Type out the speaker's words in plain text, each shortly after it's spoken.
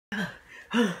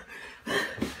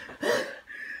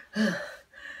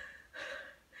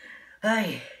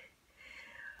Hey.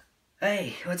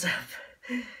 Hey, what's up?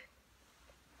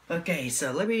 Okay,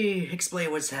 so let me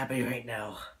explain what's happening right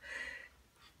now.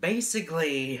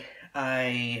 Basically,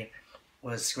 I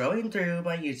was scrolling through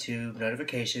my YouTube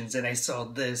notifications and I saw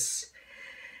this.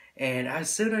 And as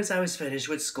soon as I was finished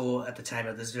with school at the time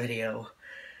of this video,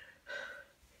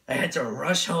 I had to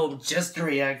rush home just to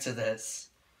react to this.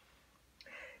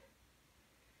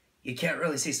 You can't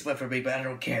really see stuff from me, but I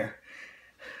don't care.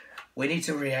 We need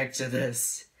to react to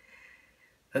this.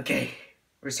 Okay,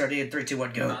 we're starting in 3, 2,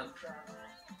 1, go.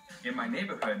 In my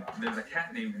neighborhood, there's a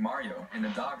cat named Mario and a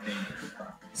dog named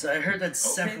Koopa. So I heard that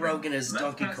Seth Rogen is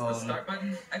Donkey Kong,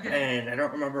 and I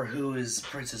don't remember who is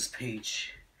Princess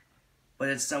Peach, but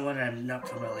it's someone I'm not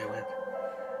familiar with.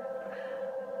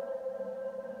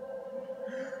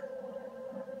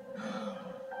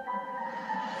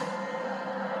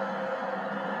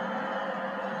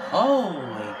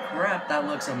 Holy crap, that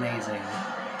looks amazing.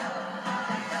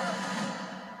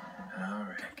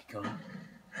 Alright, Donkey Kong.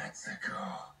 that's a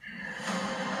call.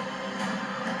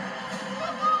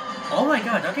 Oh my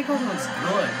god, Donkey Kong looks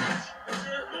good.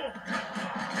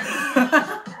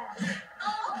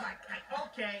 Oh my god,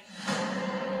 okay.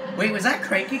 Wait, was that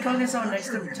Cranky Kong I saw next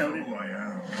to Toad? Who I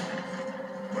am,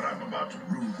 but I'm about to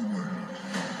rule the world.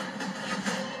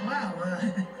 Wow,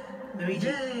 Luigi.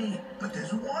 Yay! But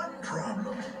there's one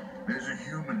problem. There's a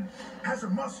human, has a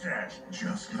mustache,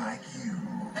 just like you.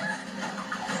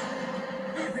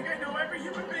 Do you think I know every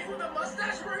human being with a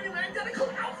mustache wearing an identical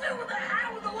outfit with a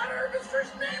hat with the letter of his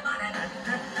first name on it?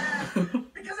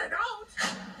 Because I don't.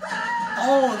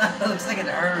 Oh, that looks like it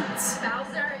hurts.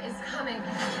 Bowser is coming.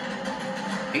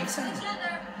 Pizza?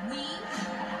 Together, we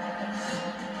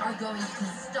are going to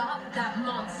stop that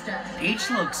monster. Peach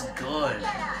looks good. Look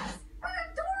at us. We're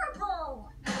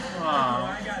adorable. Oh,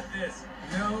 Aww. I got this.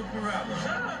 No problem.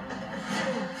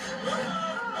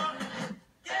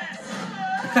 Yes!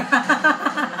 Come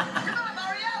on,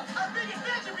 Mario! Our big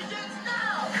adventure begins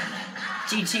now!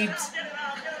 Cheat cheats. Get it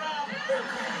off, get it off!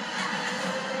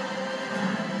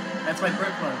 That's my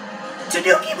birth one.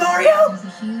 Tanuki Mario! There's a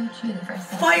huge universe.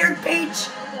 Fired Peach!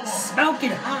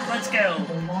 Smoking hot, let's go! With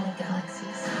a lot of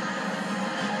galaxies.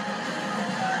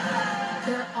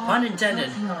 They're all Pun intended.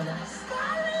 working on us.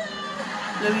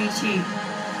 Luigi.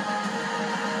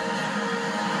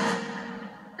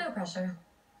 No pressure.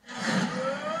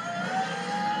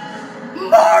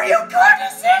 Mario Kart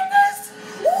is in this?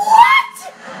 What?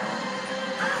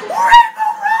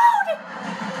 Rainbow Road!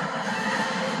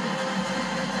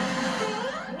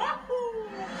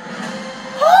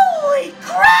 Holy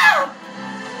crap!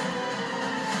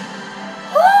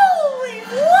 Holy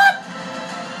what?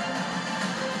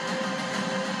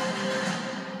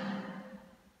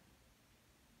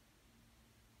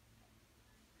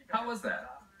 How was that?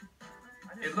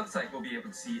 It looks like we'll be able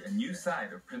to see a new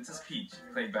side of Princess Peach,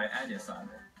 played by Anya-san.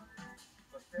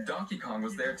 Donkey Kong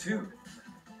was there too.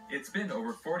 It's been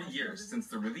over 40 years since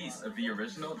the release of the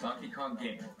original Donkey Kong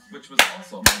game, which was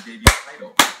also my debut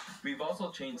title. We've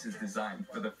also changed his design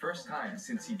for the first time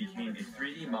since he became a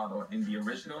 3D model in the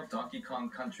original Donkey Kong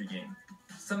Country game.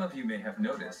 Some of you may have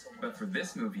noticed, but for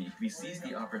this movie, we seized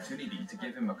the opportunity to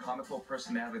give him a comical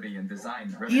personality and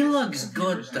design. He looks reminiscent of the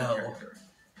good, original though. character.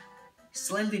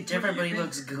 Slightly different, but he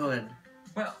looks good.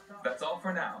 Well, that's all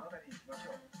for now.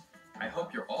 I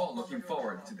hope you're all looking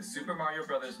forward to the Super Mario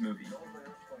Bros. Movie.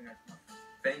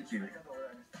 Thank you.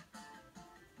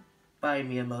 Bye,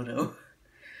 Miyamoto.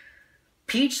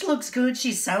 Peach looks good,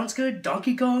 she sounds good.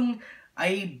 Donkey Kong,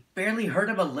 I barely heard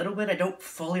him a little bit, I don't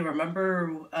fully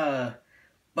remember,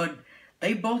 but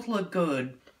they both look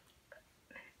good.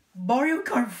 Mario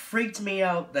Kart freaked me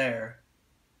out there.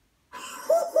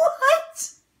 What?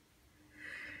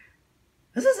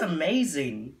 This is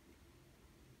amazing.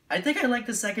 I think I like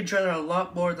the second trailer a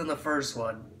lot more than the first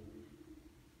one.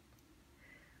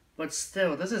 But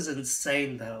still, this is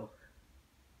insane though.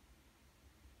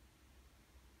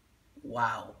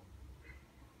 Wow.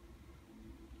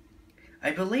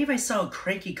 I believe I saw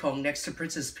Cranky Kong next to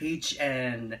Princess Peach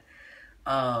and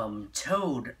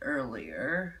Toad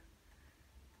earlier.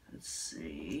 Let's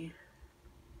see.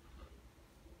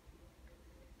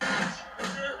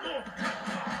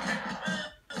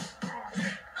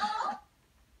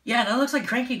 Yeah, that looks like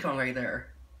Cranky Kong right there.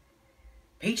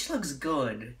 Peach looks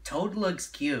good. Toad looks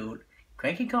cute.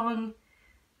 Cranky Kong,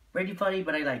 pretty funny,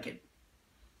 but I like it.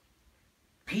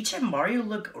 Peach and Mario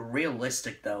look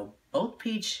realistic, though. Both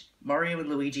Peach, Mario, and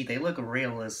Luigi, they look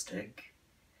realistic.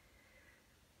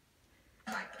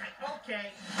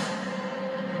 Okay.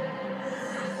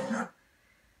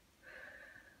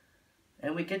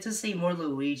 And we get to see more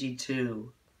Luigi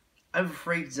too. I'm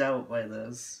freaked out by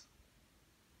this.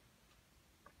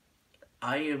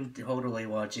 I am totally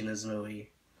watching this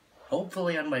movie.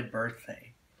 Hopefully on my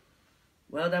birthday.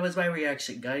 Well, that was my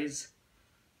reaction, guys.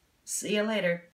 See you later.